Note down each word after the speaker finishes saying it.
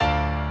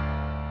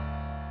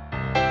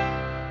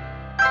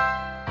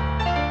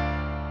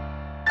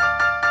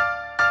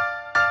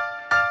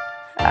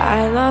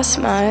I lost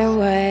my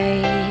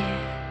way,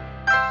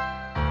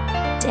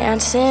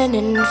 dancing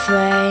in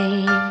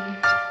flames.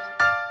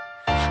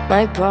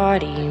 My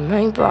body,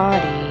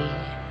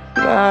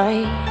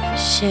 my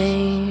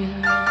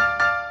shame.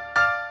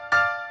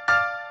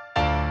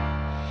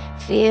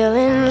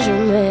 Feelings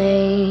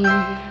remain,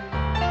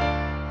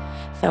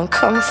 found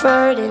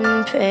comfort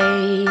in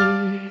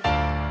pain.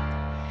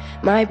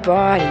 My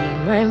body,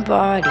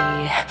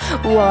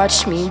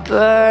 watch me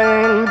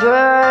burn,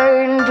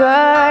 burn,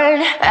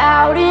 burn.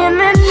 Out in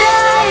the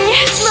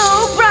night,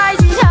 smoke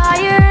rises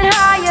higher and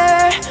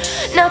higher.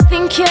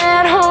 Nothing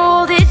can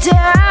hold it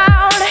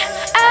down.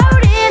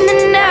 Out in the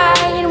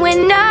night,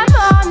 when I'm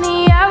on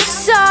the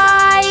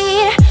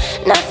outside,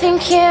 nothing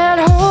can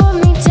hold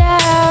me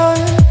down.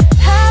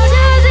 How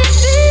does it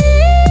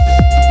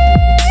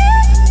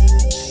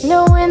feel,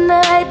 knowing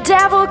the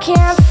devil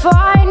can't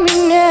find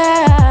me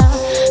now?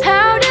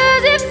 How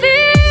does it feel?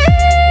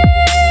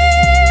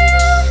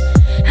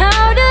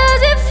 How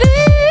does it feel?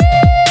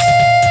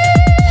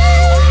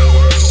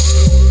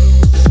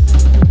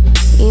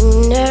 You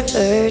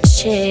never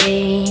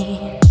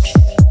change,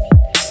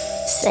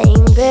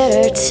 same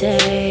bitter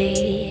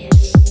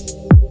taste.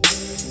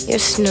 Your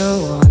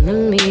snow on the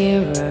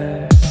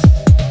mirror,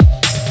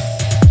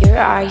 your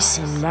ice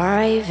in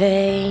my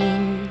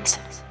veins.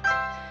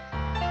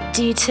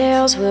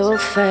 Details will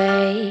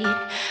fade,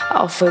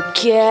 I'll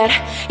forget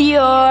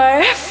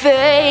your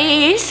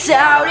face.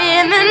 Out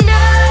in the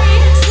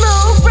night,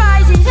 smoke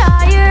rises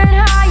higher and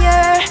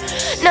higher.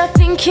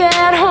 Nothing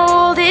can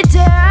hold it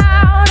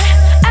down.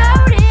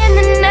 Out in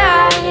the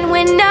night,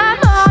 when I'm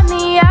on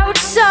the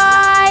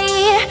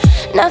outside,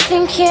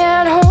 nothing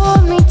can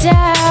hold me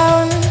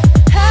down.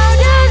 How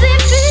does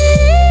it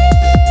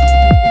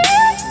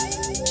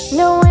feel,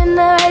 knowing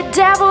the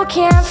devil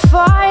can't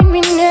find me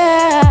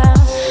now?